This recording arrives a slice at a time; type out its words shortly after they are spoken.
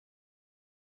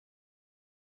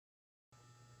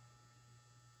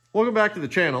Welcome back to the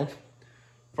channel.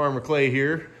 Farmer Clay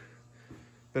here.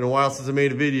 Been a while since I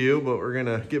made a video, but we're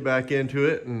gonna get back into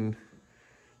it and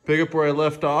pick up where I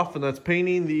left off, and that's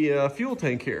painting the fuel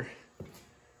tank here.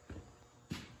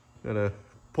 Gotta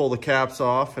pull the caps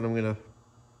off, and I'm gonna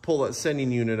pull that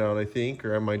sending unit out, I think,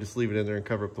 or I might just leave it in there and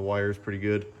cover up the wires pretty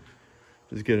good.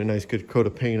 Just get a nice good coat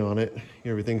of paint on it.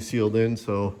 Everything's sealed in,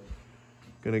 so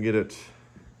gonna get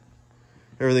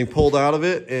everything pulled out of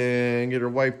it and get her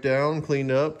wiped down, cleaned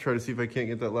up. Try to see if I can't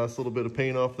get that last little bit of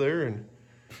paint off there and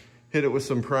hit it with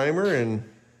some primer and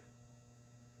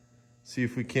see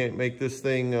if we can't make this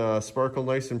thing sparkle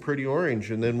nice and pretty orange.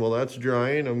 And then while that's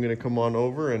drying, I'm gonna come on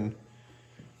over and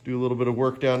do a little bit of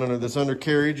work down under this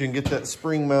undercarriage and get that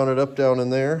spring mounted up down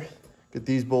in there. Get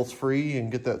these bolts free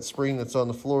and get that spring that's on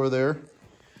the floor there.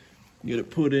 Get it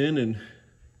put in and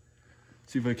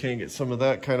see if I can't get some of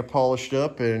that kind of polished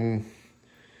up and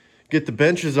get the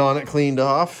benches on it cleaned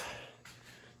off.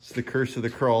 It's the curse of the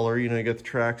crawler. You know, you got the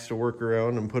tracks to work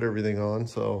around and put everything on.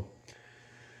 So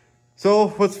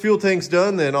once the fuel tank's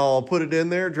done, then I'll put it in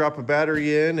there, drop a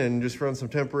battery in, and just run some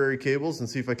temporary cables and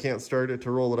see if I can't start it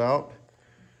to roll it out.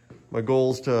 My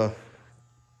goal is to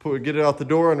get it out the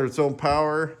door under its own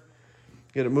power,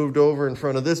 get it moved over in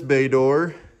front of this bay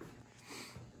door,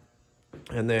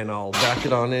 and then I'll back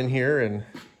it on in here and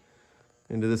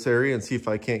into this area and see if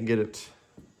I can't get it,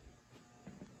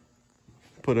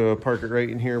 park it right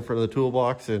in here in front of the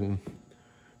toolbox and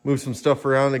move some stuff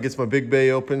around. It gets my big bay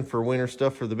open for winter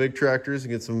stuff for the big tractors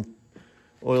and get some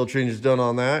oil changes done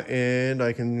on that, and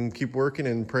I can keep working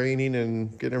and painting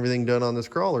and getting everything done on this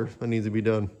crawler that needs to be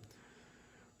done.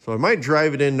 So I might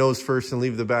drive it in nose first and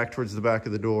leave the back towards the back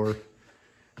of the door.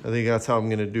 I think that's how I'm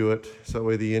gonna do it. So that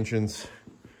way the engine's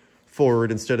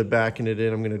forward instead of backing it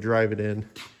in. I'm gonna drive it in.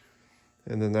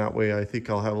 And then that way I think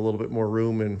I'll have a little bit more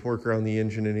room and work around the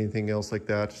engine and anything else like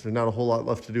that. There's not a whole lot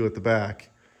left to do at the back.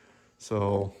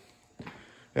 So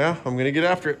yeah, I'm gonna get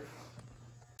after it.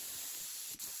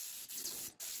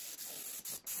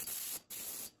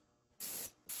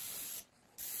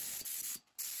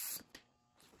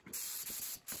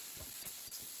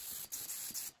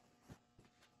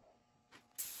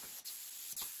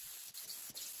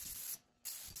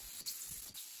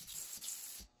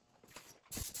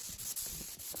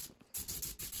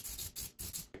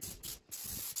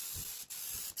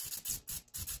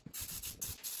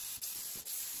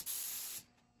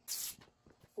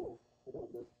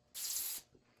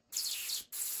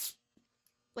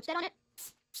 What's that on it?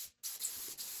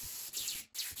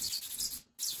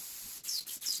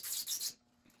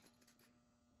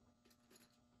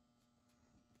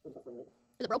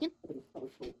 Is it broken?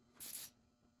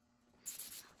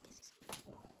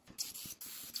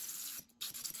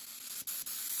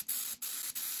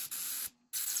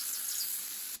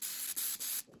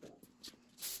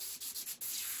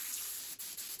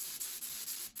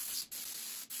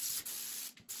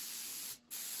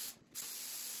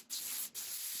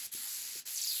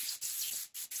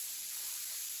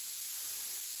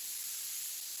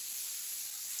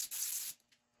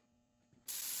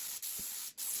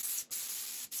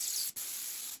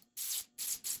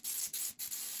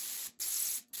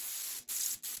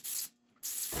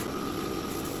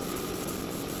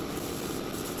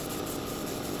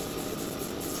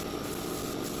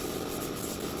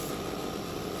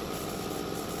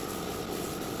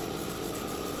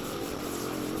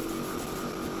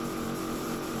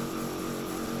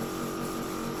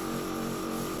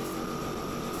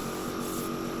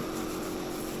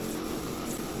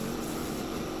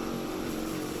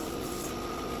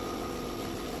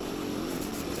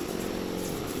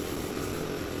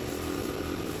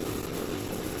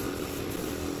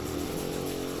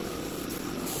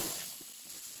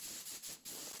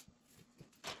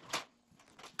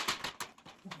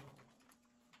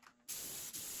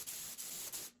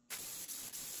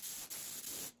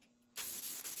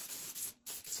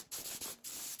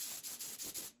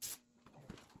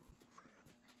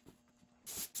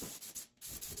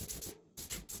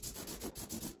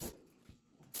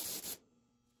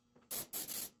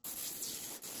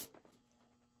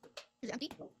 Is it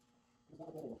empty?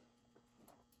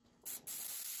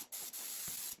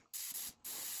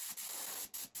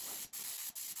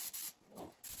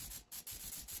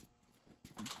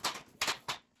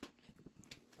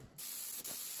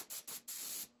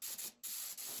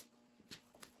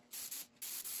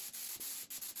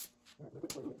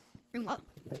 Bring what?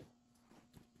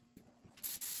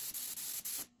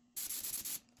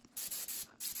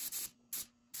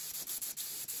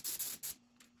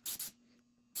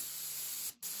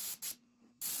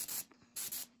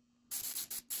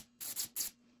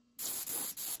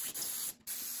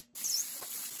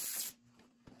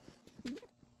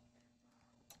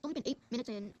 minutes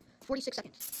and 46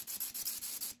 seconds.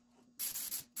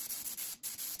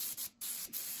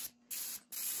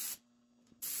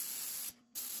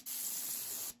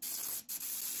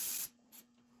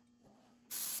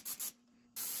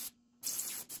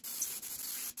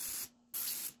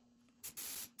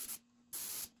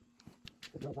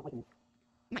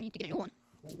 Might need to get a new one.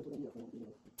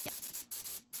 Yeah.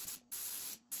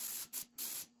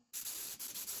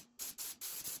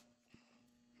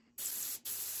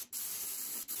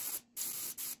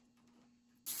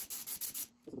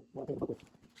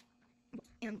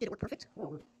 And did it work perfect?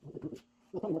 Oh.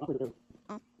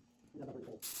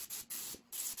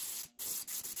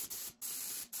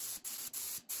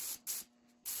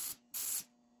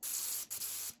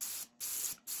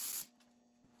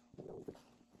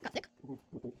 Got thick?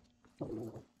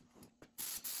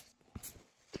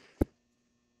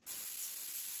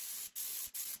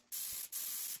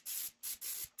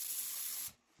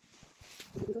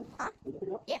 Huh?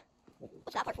 Yeah.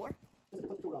 What's that part for?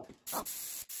 Oh.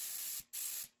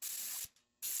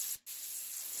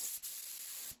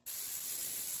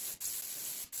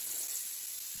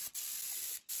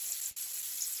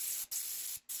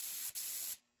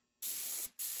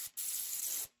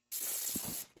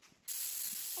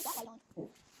 Oh, that light on.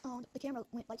 Oh, the camera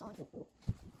lights on.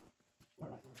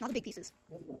 Not the big pieces.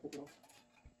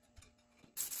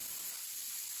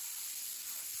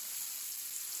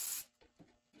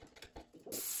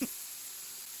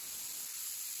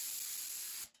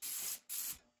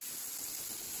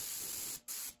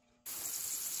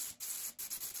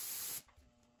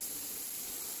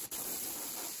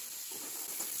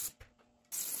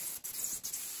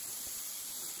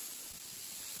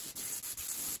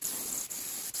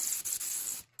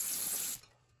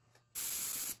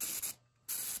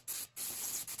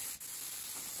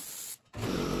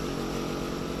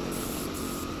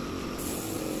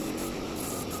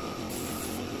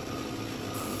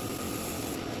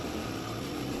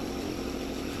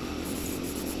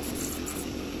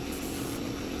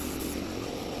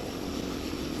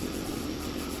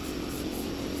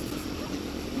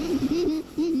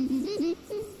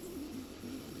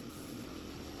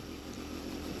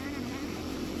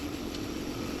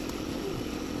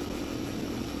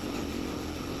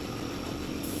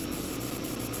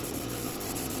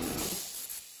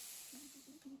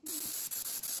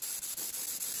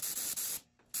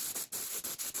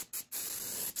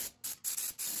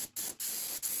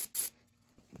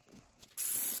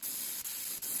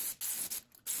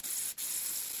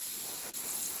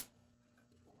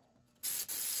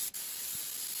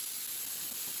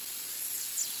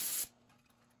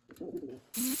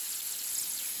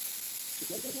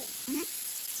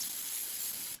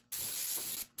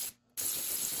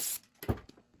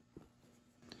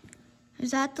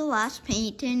 Is that the last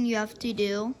painting you have to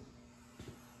do?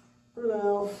 For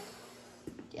now.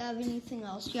 Do you have anything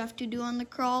else you have to do on the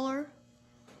crawler?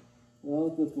 No,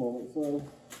 at this moment. So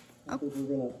I think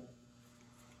we're gonna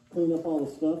clean up all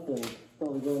the stuff and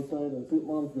probably go inside and see what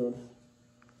Mom's doing.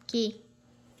 Okay.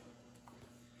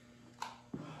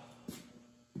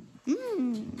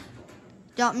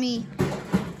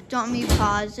 Don't me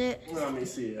pause it. Let me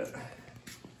see it.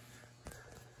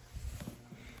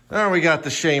 Now we got the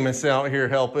Seamus out here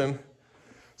helping.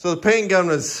 So the paint gun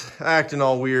was acting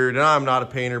all weird, and I'm not a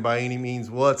painter by any means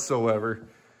whatsoever.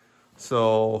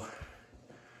 So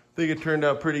I think it turned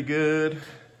out pretty good.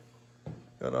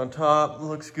 Got on top,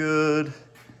 looks good.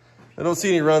 I don't see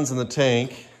any runs in the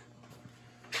tank,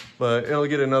 but it'll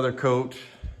get another coat.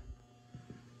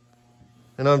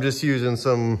 And I'm just using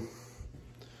some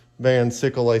Van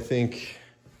Sickle, I think,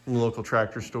 from the local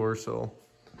tractor store, so.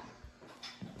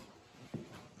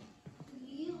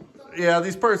 Yeah,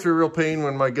 these parts are a real pain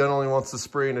when my gun only wants to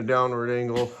spray in a downward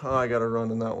angle. Oh, I got a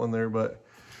run in that one there, but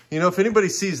you know, if anybody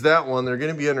sees that one, they're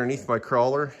gonna be underneath my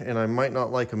crawler, and I might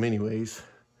not like them anyways.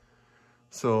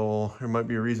 So there might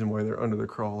be a reason why they're under the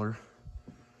crawler.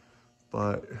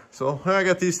 But, so I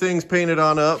got these things painted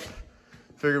on up.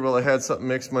 Figured, well, I had something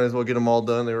mixed, might as well get them all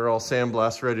done. They were all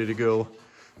sandblast ready to go.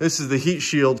 This is the heat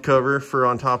shield cover for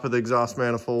on top of the exhaust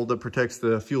manifold that protects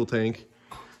the fuel tank.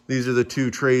 These are the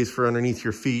two trays for underneath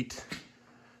your feet.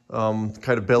 Kind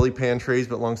of belly pan trays,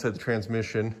 but alongside the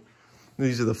transmission.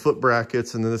 These are the foot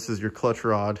brackets, and then this is your clutch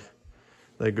rod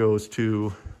that goes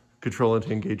to control and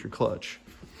to engage your clutch.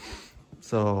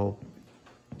 So,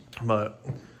 but,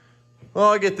 well,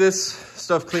 I'll get this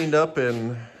stuff cleaned up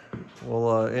and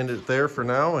we'll end it there for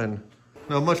now. And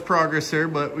not much progress there,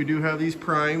 but we do have these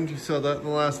primed. You saw that in the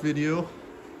last video.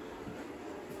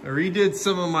 I redid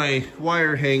some of my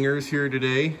wire hangers here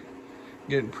today,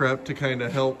 getting prepped to kind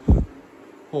of help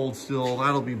hold still.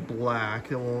 That'll be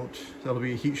black. It won't, that'll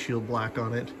be a heat shield black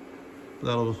on it.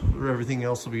 Everything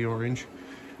else will be orange.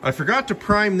 I forgot to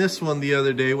prime this one the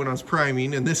other day when I was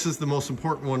priming, and this is the most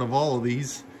important one of all of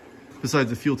these, besides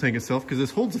the fuel tank itself, because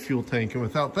this holds a fuel tank, and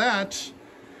without that,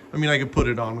 I mean, I could put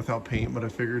it on without paint, but I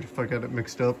figured if I got it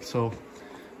mixed up, so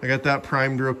I got that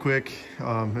primed real quick.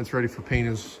 It's ready for paint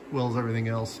as well as everything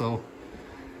else. So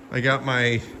I got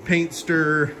my paint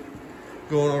stir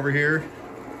going over here,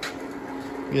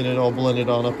 getting it all blended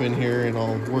on up in here, and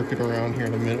I'll work it around here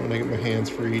in a minute when I get my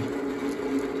hands freed.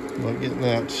 But getting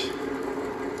that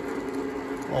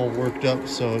all worked up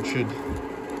so it shouldn't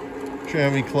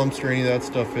have any clumps or any of that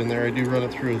stuff in there. I do run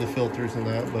it through the filters and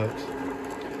that, but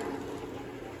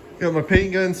got my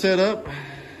paint gun set up.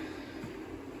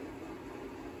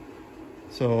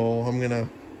 So I'm gonna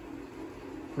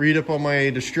read up on my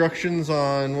instructions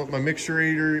on what my mixture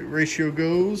ratio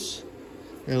goes.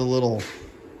 Got a little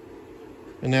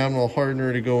enamel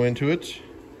hardener to go into it.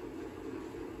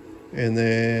 And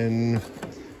then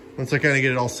once I kind of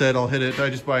get it all set, I'll hit it. I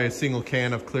just buy a single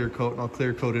can of clear coat and I'll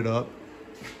clear coat it up.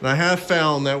 And I have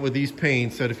found that with these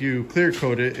paints that if you clear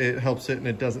coat it, it helps it and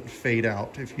it doesn't fade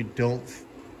out. If you don't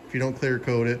clear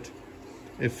coat it,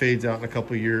 it fades out in a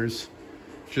couple of years.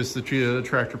 Just the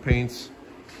tractor paints.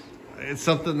 It's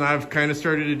something that I've kind of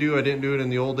started to do. I didn't do it in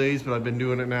the old days, but I've been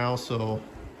doing it now. So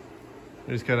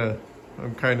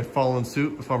I'm kind of following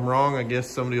suit. If I'm wrong, I guess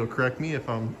somebody will correct me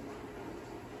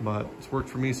but it's worked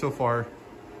for me so far.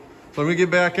 So I'm gonna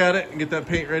get back at it and get that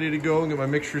paint ready to go and get my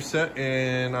mixture set,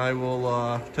 and I will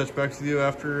touch back with you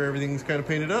after everything's kind of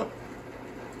painted up.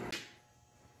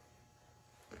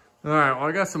 All right, well,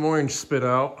 I got some orange spit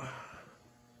out.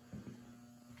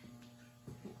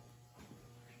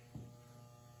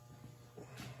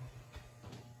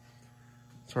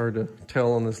 It's hard to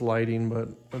tell on this lighting, but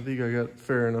I think I got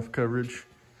fair enough coverage.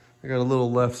 I got a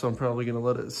little left, so I'm probably gonna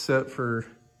let it set for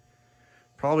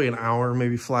probably an hour,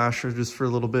 maybe flash her just for a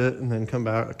little bit, and then come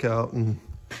back out and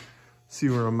see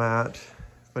where I'm at,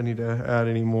 if I need to add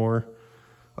any more.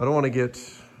 I don't wanna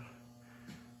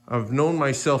I've known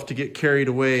myself to get carried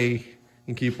away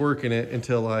and keep working it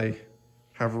until I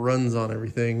have runs on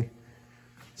everything.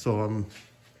 So I'm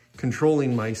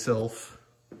controlling myself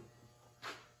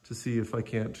to see if I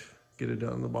can't get it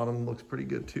down. The bottom looks pretty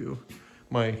good too.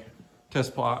 My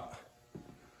test pot.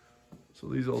 So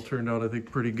these all turned out, I think,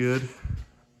 pretty good.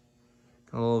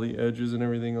 Got all the edges and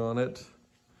everything on it.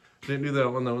 Didn't do that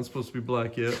one. That one's supposed to be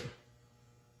black yet.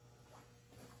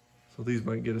 So these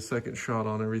might get a second shot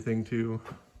on everything too.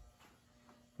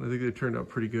 I think they turned out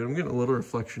pretty good. I'm getting a little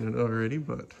reflection in it already,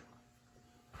 but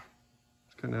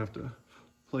just kind of have to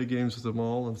play games with them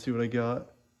all and see what I got.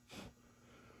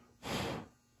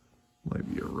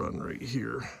 Might be a run right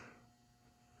here.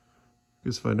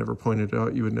 Guess if I never pointed it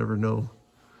out, you would never know.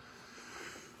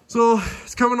 So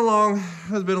it's coming along.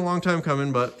 It's been a long time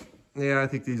coming, but yeah, I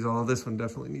think this one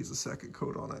definitely needs a second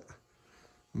coat on it.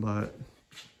 But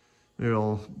maybe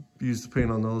I'll use the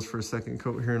paint on those for a second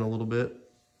coat here in a little bit.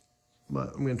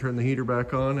 But I'm gonna turn the heater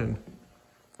back on and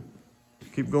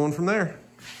keep going from there.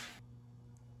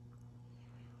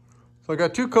 So I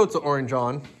got 2 coats of orange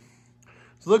on.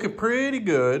 It's looking pretty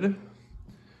good.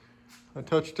 I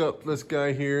touched up this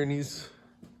guy here and he's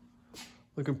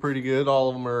looking pretty good. All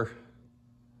of them are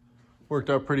worked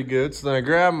out pretty good. So then I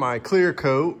grabbed my clear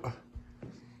coat.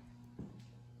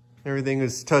 Everything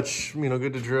is good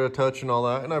to touch and all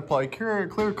that. And I apply clear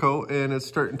coat and it's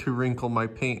starting to wrinkle my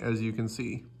paint, as you can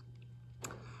see.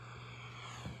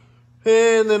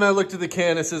 And then I looked at the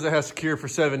can, it says it has to cure for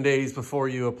 7 days before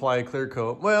you apply a clear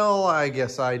coat. Well, I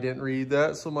guess I didn't read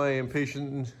that, so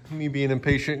me being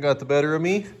impatient got the better of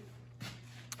me.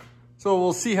 So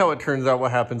we'll see how it turns out,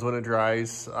 what happens when it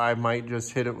dries. I might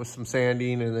just hit it with some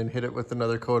sanding and then hit it with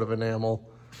another coat of enamel,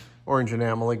 orange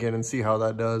enamel again, and see how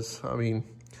that does. I mean,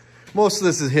 most of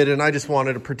this is hidden. I just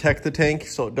wanted to protect the tank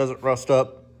so it doesn't rust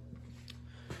up.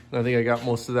 And I think I got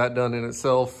most of that done in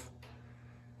itself.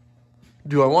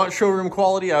 Do I want showroom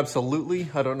quality? Absolutely.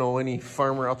 I don't know any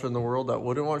farmer out there in the world that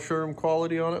wouldn't want showroom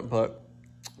quality on it, but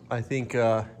I think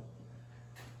we'll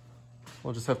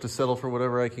just have to settle for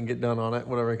whatever I can get done on it,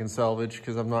 whatever I can salvage,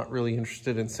 because I'm not really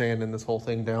interested in sanding this whole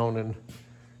thing down and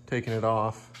taking it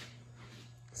off.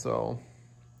 So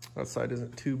that side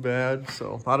isn't too bad.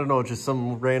 So I don't know, just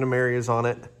some random areas on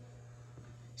it.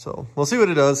 So we'll see what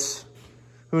it does.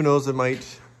 Who knows, it might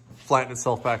flatten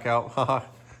itself back out. Haha,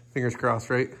 fingers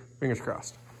crossed, right? Fingers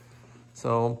crossed.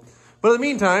 So, but in the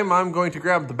meantime, I'm going to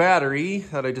grab the battery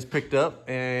that I just picked up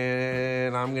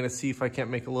and I'm gonna see if I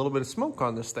can't make a little bit of smoke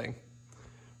on this thing.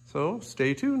 So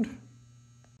stay tuned.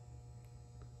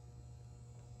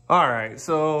 All right,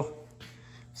 so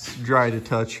It's dry to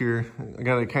touch here. I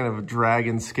got a kind of a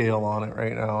dragon scale on it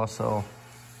right now, so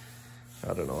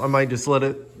I don't know. I might just let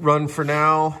it run for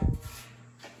now,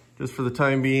 just for the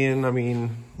time being. I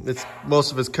mean,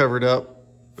 most of it's covered up.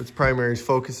 Its primary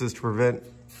focus is to prevent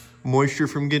moisture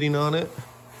from getting on it.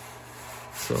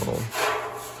 So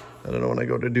I don't know, when I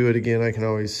go to do it again, I can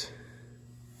always,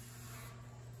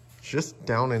 just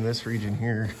down in this region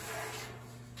here.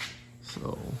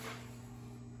 So,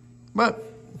 but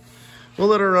we'll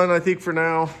let her run, I think, for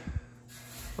now.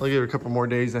 I'll give her a couple more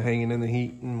days of hanging in the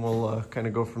heat, and we'll kind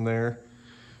of go from there.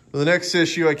 Well, the next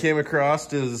issue I came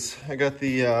across is I got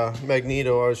the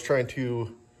Magneto. I was trying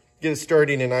to get it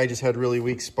starting, and I just had really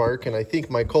weak spark. And I think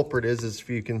my culprit is if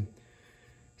you can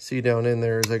see down in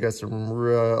there, is I got a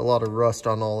lot of rust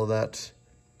on all of that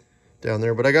down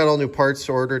there. But I got all new parts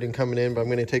ordered and coming in, but I'm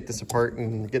going to take this apart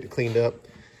and get it cleaned up.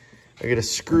 I got a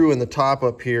screw in the top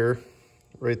up here.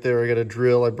 Right there, I got a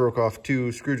drill. I broke off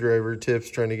 2 screwdriver tips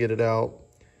trying to get it out.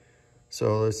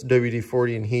 So it's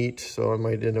WD-40 in heat, so I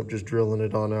might end up just drilling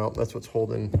it on out. That's what's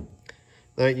holding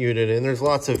that unit in. There's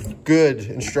lots of good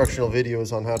instructional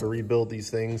videos on how to rebuild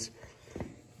these things.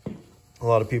 A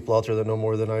lot of people out there that know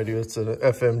more than I do. It's an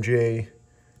FMJ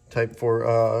type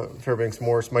for Fairbanks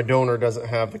Morse. My donor doesn't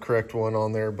have the correct one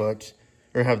on there,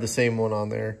 or have the same one on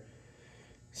there.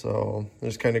 So I'm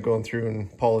just kind of going through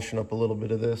and polishing up a little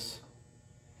bit of this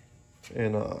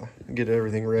and get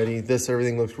everything ready.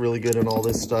 Everything looks really good on all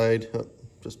this side.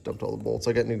 Just dumped all the bolts.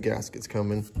 I got new gaskets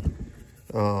coming.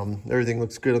 Everything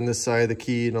looks good on this side, the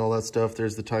key and all that stuff.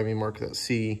 There's the timing mark, that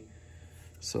C.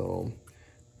 So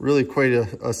really quite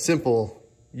a simple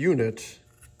unit.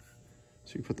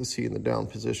 So you put the C in the down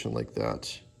position like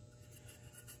that.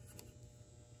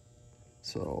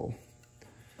 So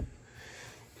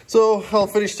I'll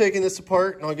finish taking this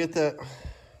apart, and I'll get the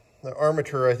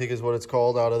armature, I think is what it's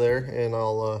called, out of there, and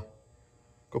I'll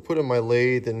go put in my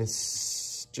lathe and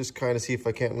just kind of see if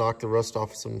I can't knock the rust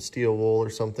off some steel wool or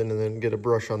something, and then get a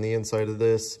brush on the inside of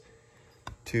this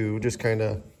to just kind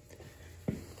of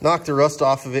knock the rust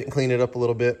off of it and clean it up a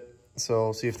little bit. So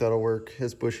I'll see if that'll work.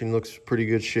 His bushing looks pretty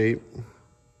good shape.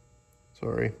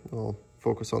 Sorry, I'll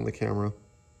focus on the camera.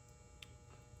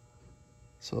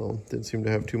 So didn't seem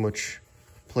to have too much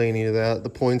planing of that. The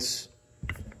points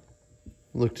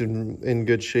looked in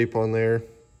good shape on there.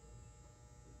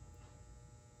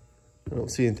 I don't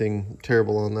see anything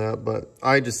terrible on that, but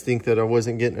I just think that I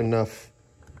wasn't getting enough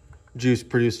juice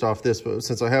produced off this. But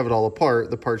since I have it all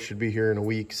apart, the part should be here in a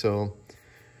week. So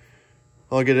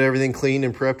I'll get everything cleaned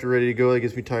and prepped and ready to go. That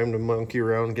gives me time to monkey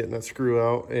around getting that screw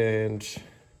out and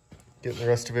getting the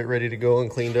rest of it ready to go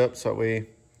and cleaned up. So that way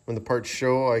when the parts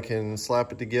show, I can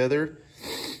slap it together,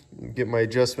 get my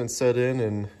adjustments set in,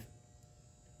 and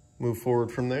move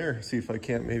forward from there. See if I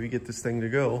can't maybe get this thing to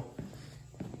go.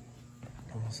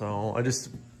 So I just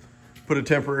put a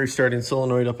temporary starting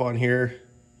solenoid up on here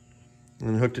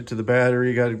and hooked it to the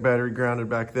battery. Got a battery grounded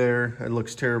back there. It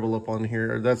looks terrible up on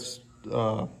here. That's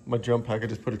my jump pack. I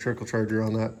just put a trickle charger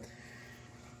on that,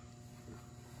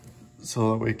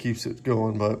 so that way it keeps it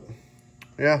going. But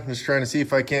yeah, just trying to see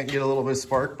if I can't get a little bit of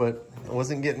spark, but I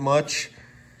wasn't getting much.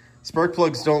 Spark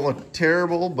plugs don't look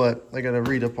terrible, but I got to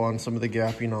read up on some of the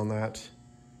gapping on that.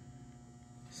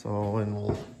 So, and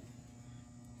we'll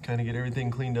kind of get everything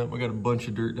cleaned up. I got a bunch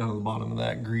of dirt down at the bottom of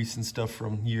that, grease and stuff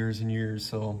from years and years.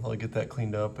 So I'll get that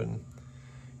cleaned up, and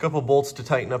a couple bolts to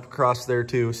tighten up across there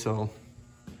too. So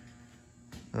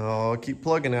I'll keep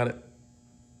plugging at it.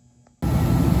 All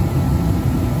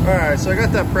right, so I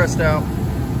got that pressed out.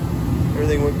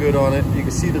 Everything went good on it. You can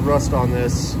see the rust on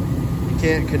this. You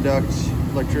can't conduct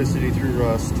electricity through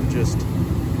rust.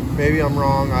 Maybe I'm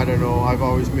wrong, I don't know. I've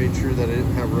always made sure that I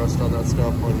didn't have rust on that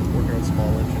stuff when working on small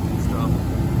engines and stuff.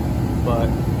 But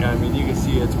yeah, I mean, you can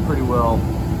see it's pretty well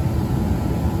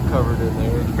covered in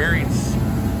there. The bearing's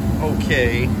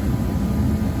okay.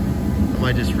 I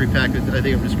might just repack it. I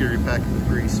think I'm just gonna repack it with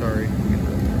grease, sorry.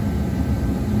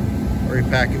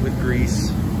 Repack it with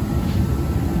grease.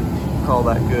 Call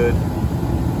that good.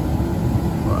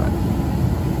 But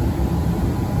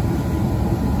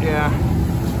yeah,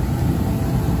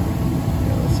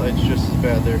 the side's just as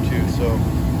bad there too. So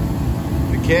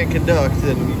if you can't conduct,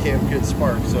 then you can't get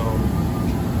spark. So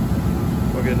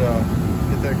we'll get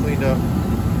that cleaned up.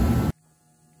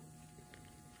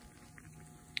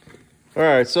 All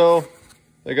right, so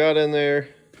I got in there,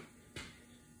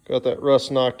 got that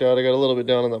rust knocked out. I got a little bit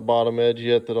down on that bottom edge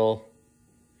yet that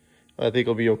I think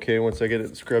will be okay once I get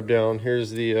it scrubbed down. Here's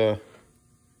the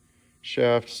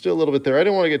shaft, still a little bit there. I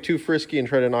didn't want to get too frisky and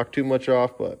try to knock too much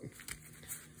off, but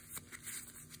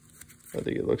I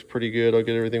think it looks pretty good. I'll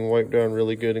get everything wiped down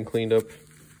really good and cleaned up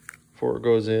before it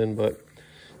goes in. But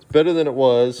better than it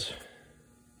was.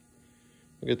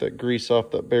 Get that grease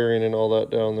off that bearing and all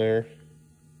that down there.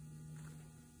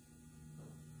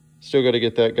 Still got to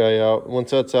get that guy out.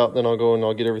 Once that's out, then I'll go and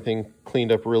I'll get everything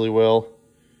cleaned up really well.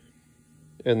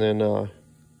 And then I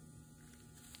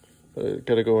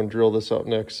got to go and drill this out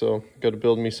next. So got to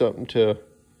build me something to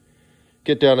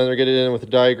get down in there, get it in with a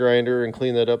die grinder and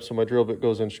clean that up so my drill bit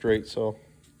goes in straight. So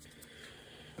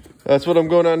that's what I'm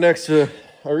going on next. I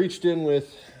reached in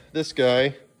with this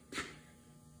guy.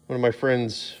 One of my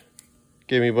friends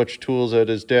gave me a bunch of tools that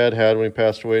his dad had when he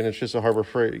passed away, and it's just a Harbor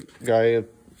Freight guy, a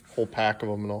whole pack of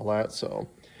them and all that. So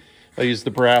I used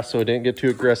the brass so I didn't get too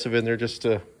aggressive in there, just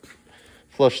to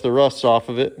flush the rust off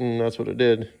of it, and that's what it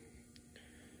did.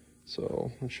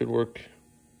 So it should work.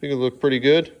 I think it'll look pretty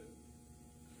good.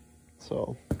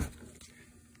 So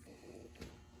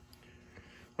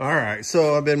all right,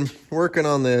 so I've been working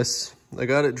on this. I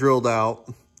got it drilled out.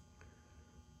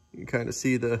 You can kind of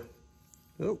see the,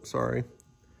 oh, sorry,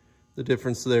 the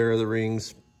difference there of the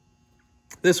rings.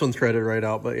 This one's threaded right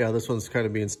out, but yeah, this one's kind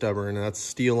of being stubborn, and that's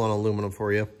steel on aluminum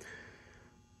for you.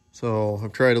 So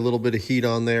I've tried a little bit of heat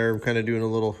on there. I'm kind of doing a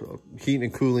little heating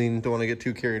and cooling. Don't want to get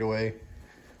too carried away.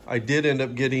 I did end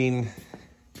up getting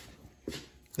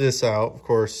this out. Of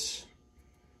course,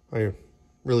 I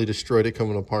really destroyed it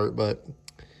coming apart, but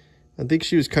I think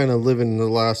she was kind of living the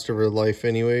last of her life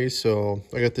anyway. So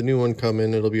I got the new one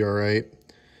coming. It'll be all right.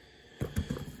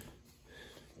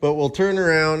 But we'll turn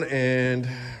around, and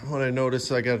what I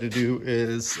noticed I got to do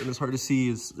is, and it's hard to see,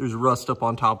 is there's rust up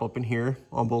on top up in here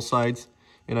on both sides.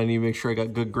 And I need to make sure I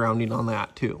got good grounding on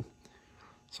that too.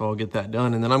 So I'll get that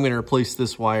done. And then I'm going to replace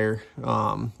this wire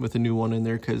with a new one in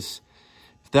there, because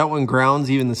if that one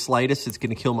grounds even the slightest, it's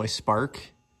going to kill my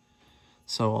spark.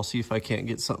 So I'll see if I can't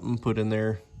get something put in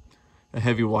there, a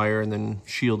heavy wire, and then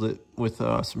shield it with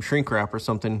some shrink wrap or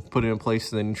something, put it in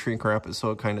place, and then shrink wrap it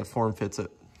so it kind of form fits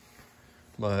it.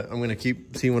 But I'm going to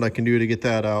keep seeing what I can do to get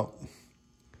that out.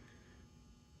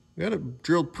 Got it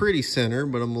drilled pretty center,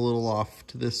 but I'm a little off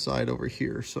to this side over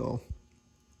here, so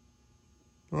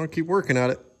I'll keep working at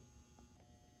it.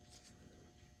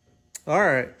 All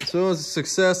right, so it was a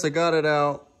success. I got it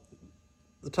out.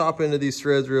 The top end of these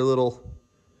threads are a little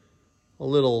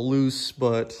loose,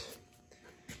 but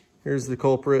here's the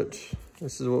culprit.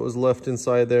 This is what was left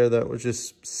inside there that was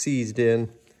just seized in.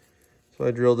 So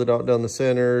I drilled it out down the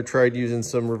center, tried using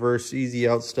some reverse easy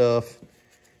out stuff.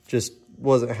 Just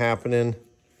wasn't happening.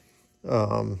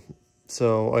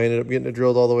 So I ended up getting it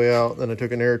drilled all the way out. Then I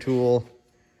took an air tool,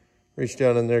 reached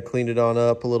down in there, cleaned it on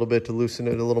up a little bit to loosen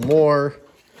it a little more.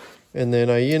 And then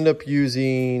I end up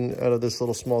using, out of this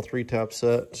little small 3-tap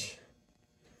set,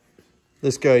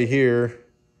 this guy here,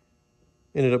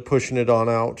 ended up pushing it on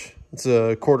out. It's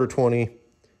a 1/4-20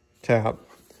 tap.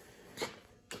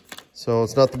 So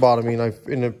it's not the bottoming. I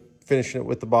ended up finishing it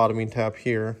with the bottoming tap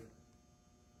here.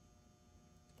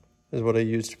 Is what I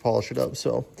used to polish it up.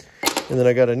 So, and then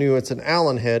I got a new, it's an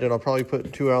Allen head, and I'll probably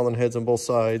put 2 Allen heads on both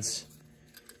sides.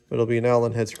 But it'll be an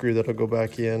Allen head screw that'll go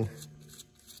back in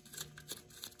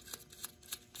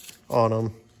on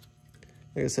them.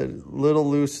 Like I said, a little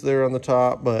loose there on the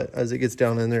top, but as it gets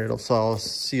down in there, it'll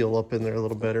seal up in there a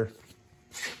little better.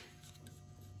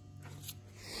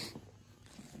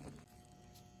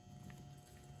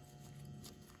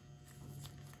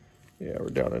 Yeah, we're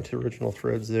down into original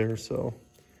threads there. So,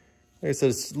 like I said,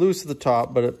 it's loose at the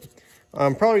top, but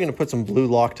I'm probably going to put some blue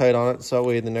Loctite on it, so that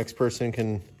way the next person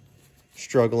can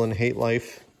struggle and hate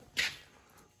life.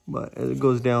 But as it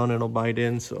goes down, it'll bite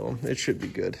in, so it should be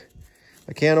good.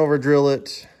 I can't over drill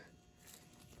it.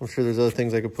 I'm sure there's other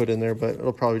things I could put in there, but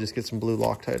it'll probably just get some blue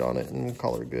Loctite on it and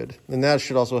call it good. And that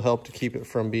should also help to keep it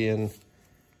from being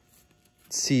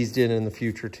seized in the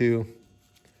future too.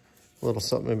 A little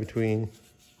something in between.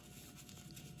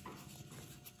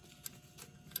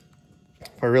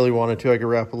 If I really wanted to, I could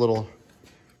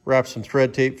wrap some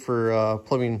thread tape for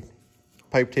plumbing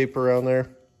pipe tape around there.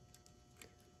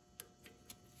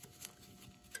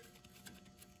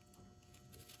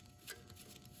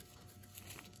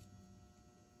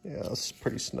 Yeah, it's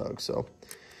pretty snug. So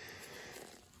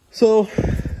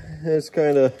it's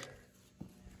kind of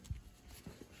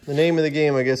the name of the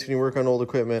game, I guess, when you work on old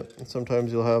equipment.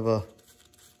 Sometimes you'll have a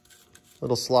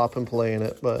little slop and play in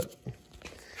it, but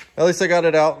at least I got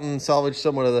it out and salvaged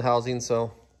somewhat of the housing,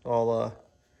 so I'll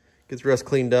get the rest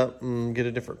cleaned up and get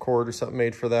a different cord or something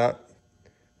made for that.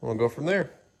 And we'll go from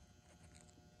there.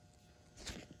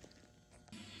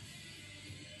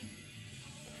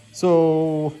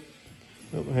 So,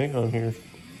 oh, hang on here.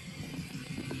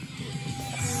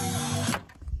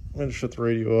 I'm gonna shut the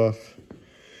radio off.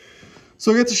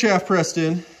 So I got the shaft pressed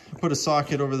in. I put a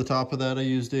socket over the top of that. I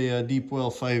used a deep well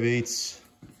 5/8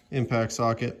 impact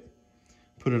socket.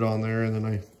 Put it on there, and then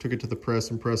I took it to the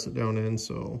press and pressed it down in.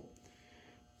 So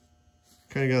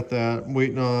kind of got that. I'm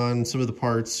waiting on some of the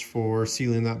parts for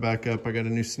sealing that back up. I got a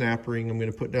new snap ring I'm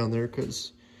going to put down there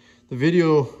because the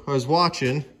video I was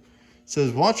watching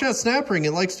says, watch that snap ring,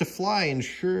 it likes to fly. And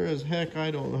sure as heck, I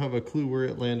don't have a clue where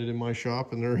it landed in my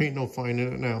shop, and there ain't no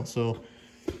finding it now. So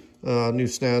new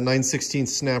snap, 9/16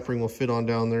 snap ring will fit on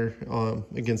down there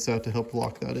against that to help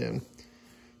lock that in.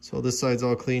 So this side's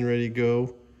all clean, ready to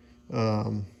go.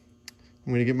 I'm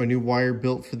going to get my new wire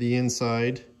built for the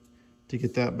inside to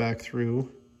get that back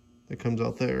through. That comes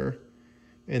out there.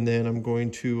 And then I'm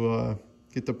going to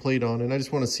get the plate on, and I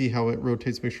just want to see how it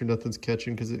rotates, make sure nothing's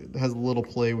catching, because it has a little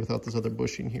play without this other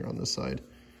bushing here on this side.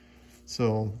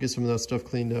 So get some of that stuff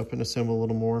cleaned up and assemble a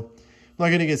little more. I'm not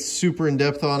going to get super in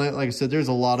depth on it. Like I said, there's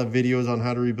a lot of videos on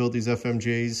how to rebuild these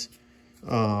FMJs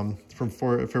from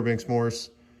Fairbanks Morse.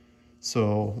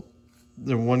 So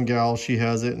the one gal, she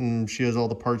has it, and she has all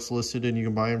the parts listed, and you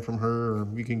can buy them from her, or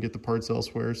you can get the parts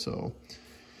elsewhere. So,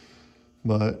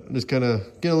 but just kind of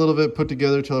get a little bit put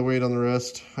together till I wait on the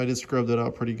rest. I did scrub that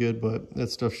out pretty good, but that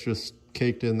stuff's just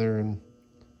caked in there, and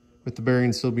with the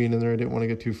bearings still being in there, I didn't want to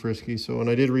get too frisky. So, and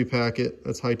I did repack it.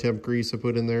 That's high temp grease I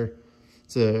put in there.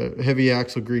 It's a heavy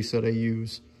axle grease that I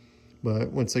use,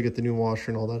 but once I get the new washer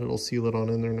and all that, it'll seal it on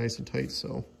in there nice and tight.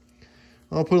 So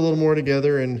I'll put a little more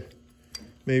together, and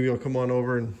maybe I'll come on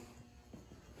over and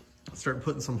start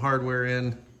putting some hardware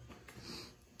in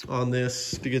on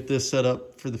this to get this set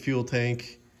up for the fuel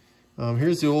tank.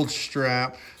 Here's the old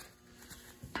strap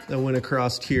that went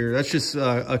across here. That's just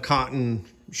a cotton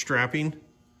strapping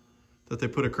that they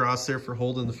put across there for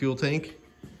holding the fuel tank.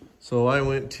 So I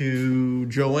went to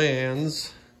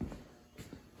Joann's,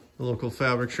 the local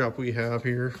fabric shop we have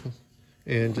here,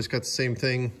 and just got the same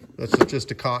thing. That's just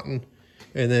a cotton.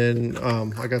 And then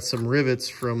I got some rivets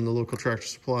from the local Tractor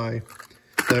Supply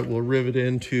that will rivet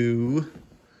into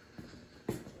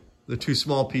the two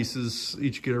small pieces.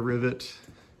 Each get a rivet,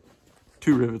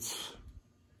 2 rivets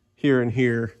here and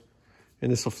here.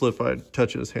 And this will flip. I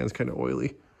touch it, his hand's kind of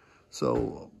oily.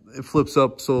 So it flips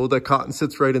up so that cotton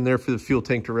sits right in there for the fuel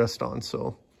tank to rest on.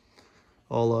 So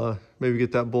I'll maybe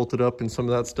get that bolted up and some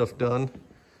of that stuff done,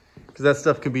 because that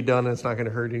stuff can be done and it's not going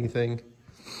to hurt anything.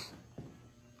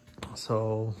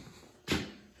 So,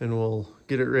 and we'll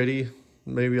get it ready.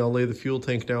 Maybe I'll lay the fuel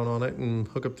tank down on it and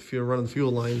hook up the fuel, run the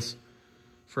fuel lines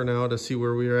for now to see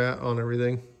where we're at on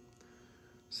everything.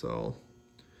 So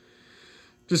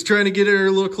just trying to get it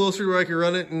a little closer to where I can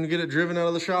run it and get it driven out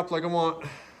of the shop like I want.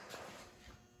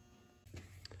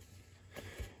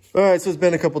 All right, so it's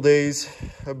been a couple days.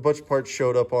 A bunch of parts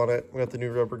showed up on it. We got the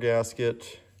new rubber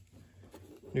gasket,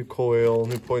 new coil,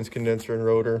 new points condenser and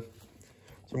rotor.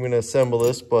 So I'm going to assemble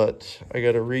this, but I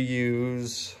got to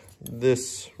reuse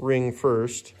this ring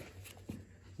first.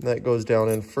 And that goes down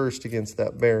in first against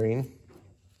that bearing.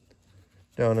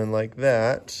 Down in like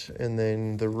that. And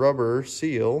then the rubber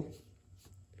seal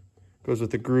goes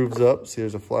with the grooves up. See,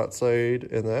 there's a flat side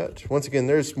and that. Once again,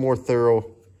 there's more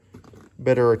thorough,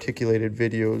 better articulated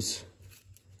videos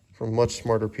from much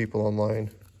smarter people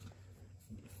online.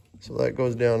 So that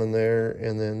goes down in there,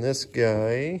 and then this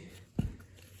guy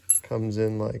comes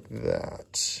in like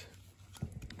that.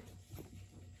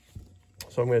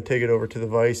 So I'm going to take it over to the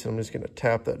vise, and I'm just going to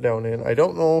tap that down in. I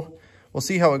don't know, we'll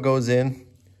see how it goes in.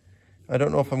 I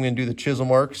don't know if I'm going to do the chisel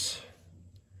marks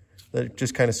that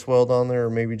just kind of swelled on there, or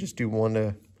maybe just do one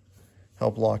to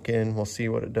help lock in. We'll see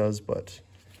what it does, but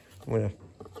I'm going to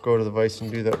go to the vise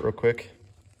and do that real quick.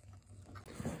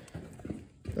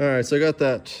 All right, so I got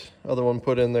that other one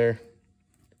put in there,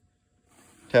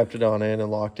 tapped it on in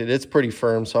and locked it. It's pretty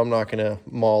firm, so I'm not gonna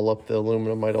maul up the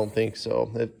aluminum, I don't think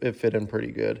so. It fit in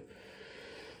pretty good.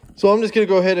 So I'm just gonna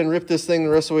go ahead and rip this thing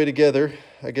the rest of the way together.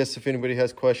 I guess if anybody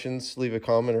has questions, leave a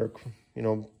comment or, you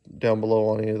know, down below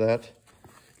on any of that.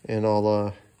 And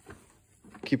I'll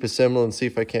keep assembling and see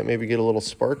if I can't maybe get a little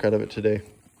spark out of it today.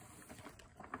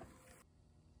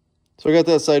 So I got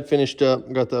that side finished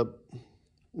up, got that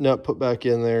nut put back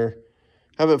in there.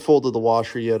 Haven't folded the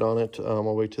washer yet on it.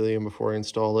 I'll wait till the end before I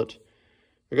install it.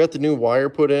 I got the new wire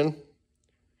put in.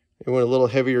 It went a little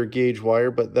heavier gauge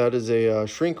wire, but that is a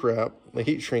shrink wrap, a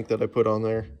heat shrink that I put on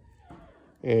there.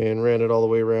 And ran it all the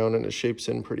way around, and it shapes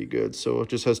in pretty good. So it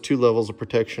just has 2 levels of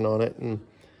protection on it. And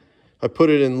I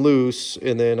put it in loose,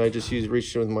 and then I just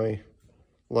reached in with my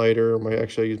lighter,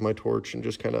 actually I used my torch and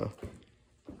just kind of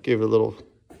gave it a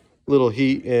little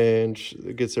heat, and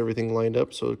it gets everything lined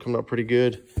up, so it come out pretty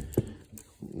good.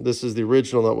 This is the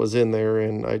original that was in there,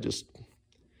 and I just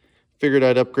figured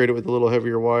I'd upgrade it with a little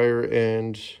heavier wire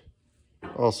and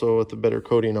also with the better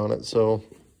coating on it. So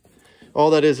all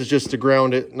that is just to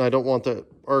ground it, and I don't want that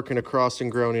arcing across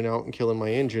and grounding out and killing my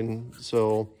engine.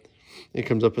 So it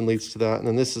comes up and leads to that. And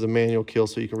then this is a manual kill,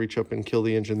 so you can reach up and kill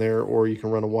the engine there, or you can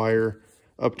run a wire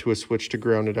up to a switch to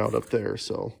ground it out up there.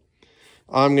 So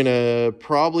I'm gonna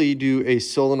probably do a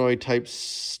solenoid type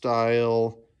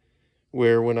style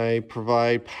where when I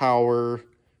provide power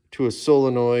to a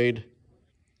solenoid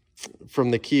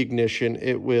from the key ignition,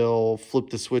 it will flip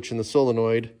the switch in the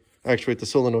solenoid, actuate the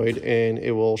solenoid, and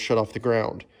it will shut off the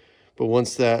ground. But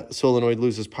once that solenoid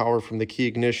loses power from the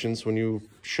key ignitions, when you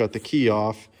shut the key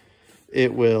off,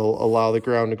 it will allow the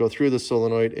ground to go through the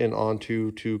solenoid and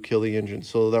onto to kill the engine.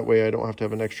 So that way I don't have to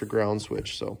have an extra ground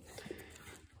switch. So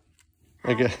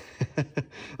I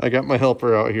got my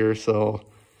helper out here, so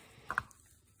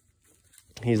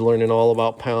he's learning all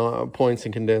about points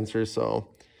and condensers. So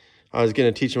I was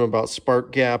going to teach him about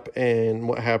spark gap and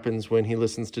what happens when he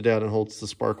listens to Dad and holds the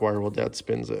spark wire while Dad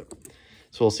spins it.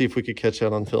 So we'll see if we could catch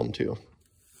that on film too.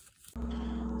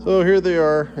 So here they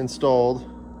are installed.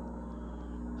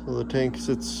 So the tank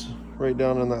sits right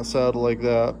down in that saddle like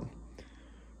that.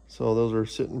 So those are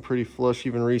sitting pretty flush,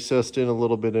 even recessed in a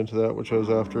little bit into that, which I was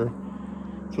after.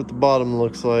 That's what the bottom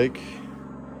looks like.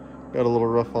 Got a little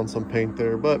rough on some paint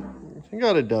there, but I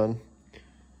got it done.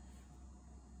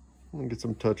 I'm gonna get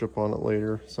some touch up on it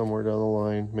later, somewhere down the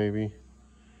line, maybe.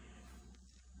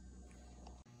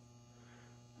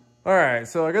 All right,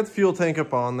 so I got the fuel tank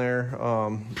up on there.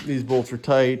 These bolts are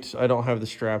tight. I don't have the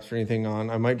straps or anything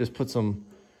on. I might just put some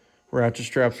ratchet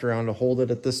straps around to hold it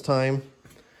at this time.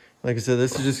 Like I said,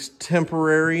 this is just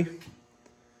temporary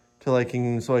till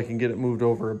so I can get it moved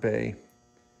over a bay.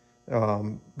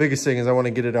 Biggest thing is I want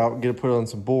to get it out and get it put on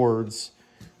some boards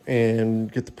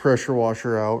and get the pressure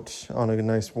washer out on a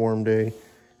nice warm day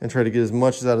and try to get as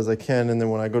much of that as I can. And then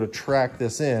when I go to track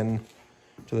this in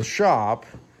to the shop,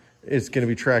 it's going to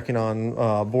be tracking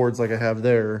on boards like I have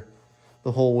there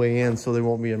the whole way in, so they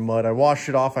won't be in mud. I washed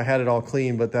it off. I had it all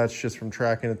clean, but that's just from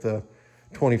tracking it the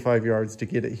 25 yards to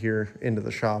get it here into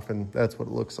the shop, and that's what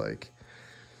it looks like.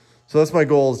 So that's my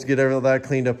goal, is to get all that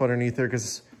cleaned up underneath there,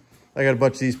 because I got a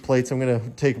bunch of these plates. I'm going to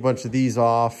take a bunch of these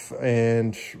off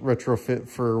and retrofit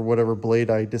for whatever blade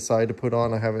I decide to put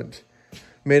on. I haven't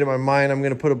made up my mind. I'm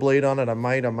going to put a blade on it. I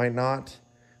might not.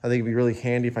 I think it'd be really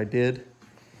handy if I did.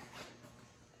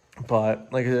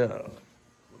 But like the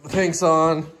tank's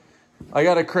on. I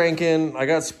got it cranking. I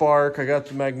got spark. I got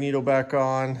the Magneto back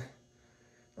on.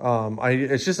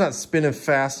 It's just not spinning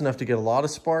fast enough to get a lot of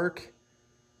spark,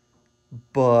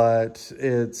 but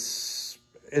it's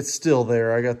still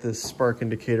there. I got this spark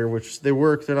indicator, which they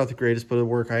work. They're not the greatest, but they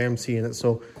work. I am seeing it,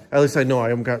 so at least I know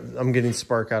I'm getting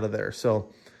spark out of there.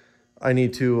 So I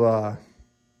need to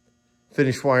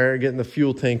finish getting the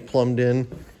fuel tank plumbed in.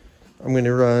 I'm going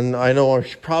to run, I know I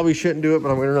probably shouldn't do it,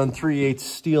 but I'm going to run 3/8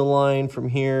 steel line from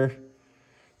here,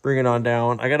 bring it on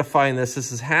down. I got to find this.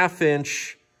 This is 1/2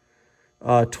 inch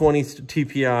 20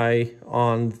 TPI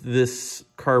on this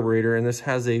carburetor, and this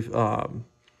has a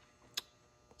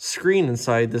screen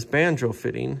inside this banjo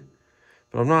fitting.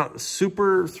 But I'm not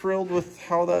super thrilled with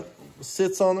how that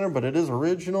sits on there, but it is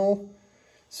original.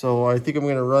 So I think I'm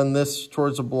going to run this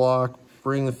towards the block,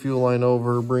 bring the fuel line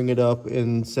over, bring it up,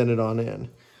 and send it on in.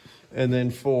 And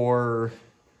then for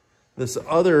this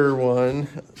other one,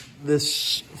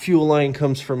 this fuel line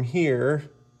comes from here.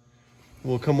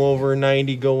 We'll come over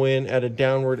 90, go in at a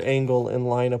downward angle and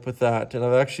line up with that. And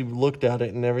I've actually looked at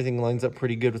it and everything lines up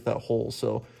pretty good with that hole.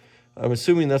 So I'm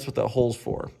assuming that's what that hole's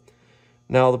for.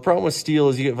 Now, the problem with steel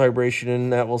is you get vibration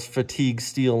and that will fatigue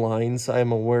steel lines.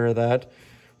 I'm aware of that.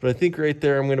 But I think right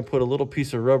there, I'm going to put a little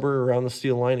piece of rubber around the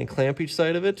steel line and clamp each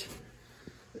side of it.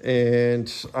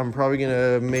 And I'm probably going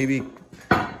to maybe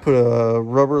put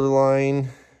a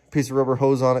piece of rubber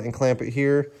hose on it and clamp it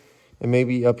here and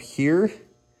maybe up here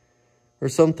or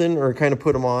something, or kind of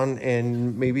put them on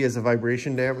and maybe as a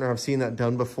vibration dampener. I've seen that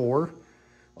done before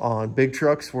on big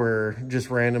trucks where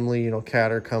just randomly,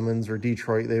 Cat or Cummins or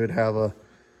Detroit, they would have a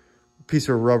piece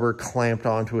of rubber clamped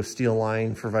onto a steel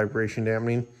line for vibration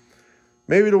dampening.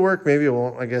 Maybe it'll work, maybe it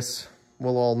won't. I guess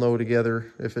we'll all know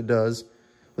together if it does.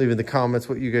 Leave in the comments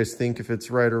what you guys think, if it's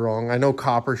right or wrong. I know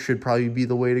copper should probably be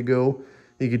the way to go.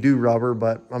 You could do rubber,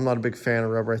 but I'm not a big fan of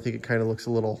rubber. I think it kind of looks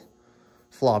a little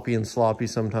floppy and sloppy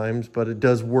sometimes, but it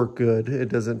does work good. It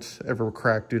doesn't ever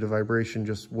crack due to vibration,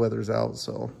 just weathers out.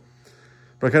 So,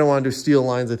 but I kind of want to do steel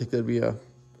lines. I think that'd be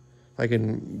I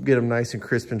can get them nice and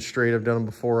crisp and straight. I've done them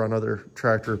before on other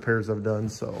tractor repairs I've done.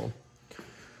 So,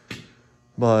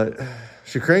 but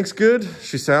she cranks good.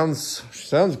 She sounds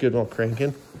good while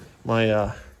cranking.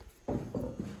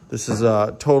 This is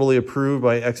totally approved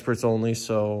by experts only,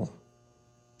 so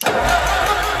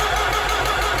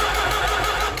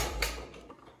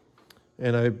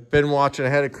And I've been watching, I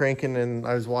had it cranking and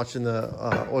I was watching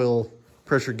the oil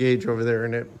pressure gauge over there,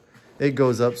 and it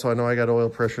goes up. So I know I got oil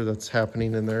pressure that's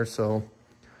happening in there. So,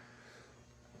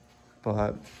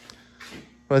 but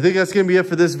I think that's going to be it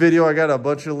for this video. I got a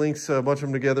bunch of links, a bunch of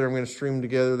them together. I'm going to stream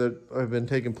together that have been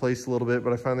taking place a little bit,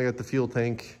 but I finally got the fuel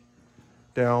tank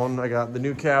down. I got the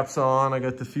new caps on. I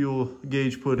got the fuel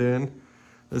gauge put in.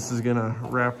 This is going to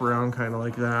wrap around kind of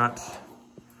like that.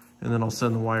 And then I'll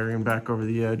send the wiring back over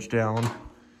the edge down.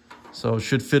 So it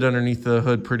should fit underneath the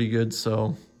hood pretty good.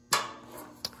 So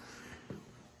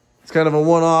it's kind of a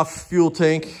one-off fuel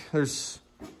tank. I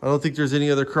don't think there's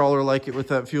any other crawler like it with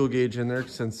that fuel gauge in there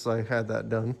since I had that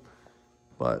done.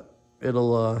 But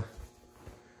it'll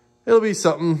be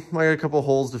something. I got a couple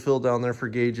holes to fill down there for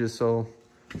gauges, so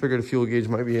I figured a fuel gauge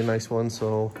might be a nice one.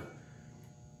 So,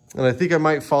 and I think I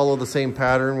might follow the same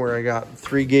pattern where I got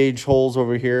 3 gauge holes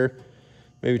over here.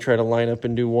 Maybe try to line up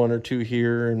and do 1 or 2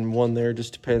 here and 1 there.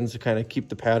 Just depends to kind of keep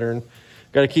the pattern.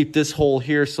 Got to keep this hole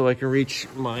here so I can reach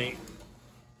my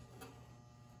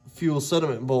fuel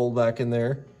sediment bowl back in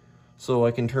there, so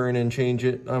I can turn and change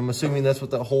it. I'm assuming that's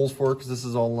what that hole's for, because this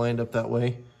is all lined up that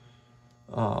way.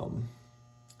 But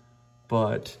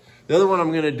the other one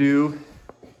I'm going to do,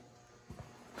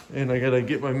 and I got to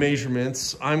get my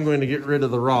measurements, I'm going to get rid of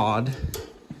the rod.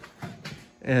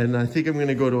 And I think I'm going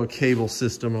to go to a cable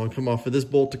system. I'll come off of this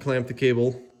bolt to clamp the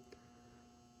cable.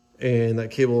 And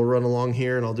that cable will run along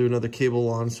here, and I'll do another cable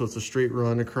on so it's a straight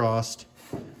run across.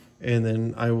 And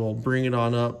then I will bring it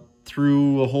on up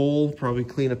through a hole, probably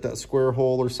clean up that square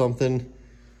hole or something.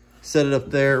 Set it up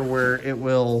there where it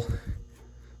will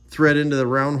thread into the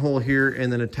round hole here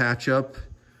and then attach up.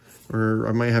 Or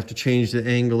I might have to change the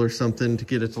angle or something to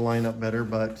get it to line up better,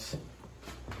 but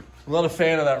I'm not a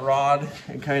fan of that rod.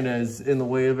 It kind of is in the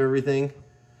way of everything.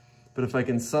 But if I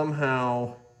can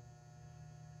somehow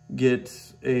get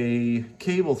a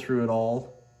cable through it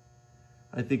all,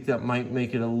 I think that might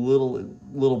make it a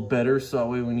little better. So that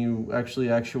way when you actually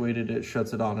actuate it, it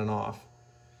shuts it on and off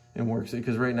and works it.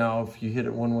 Because right now, if you hit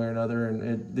it one way or another,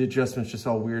 and the adjustment's just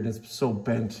all weird, and it's so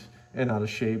bent and out of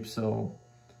shape. So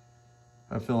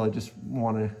I feel I just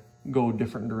want to go a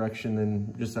different direction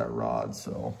than just that rod.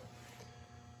 So.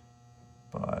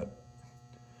 But,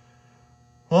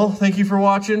 well, thank you for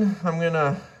watching. I'm going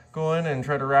to go in and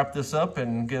try to wrap this up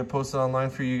and get it posted online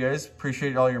for you guys.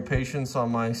 Appreciate all your patience on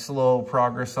my slow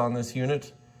progress on this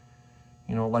unit.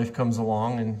 You know, life comes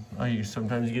along, and you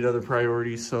sometimes get other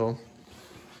priorities. So,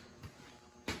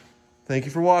 thank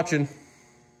you for watching.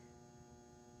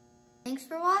 Thanks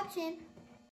for watching.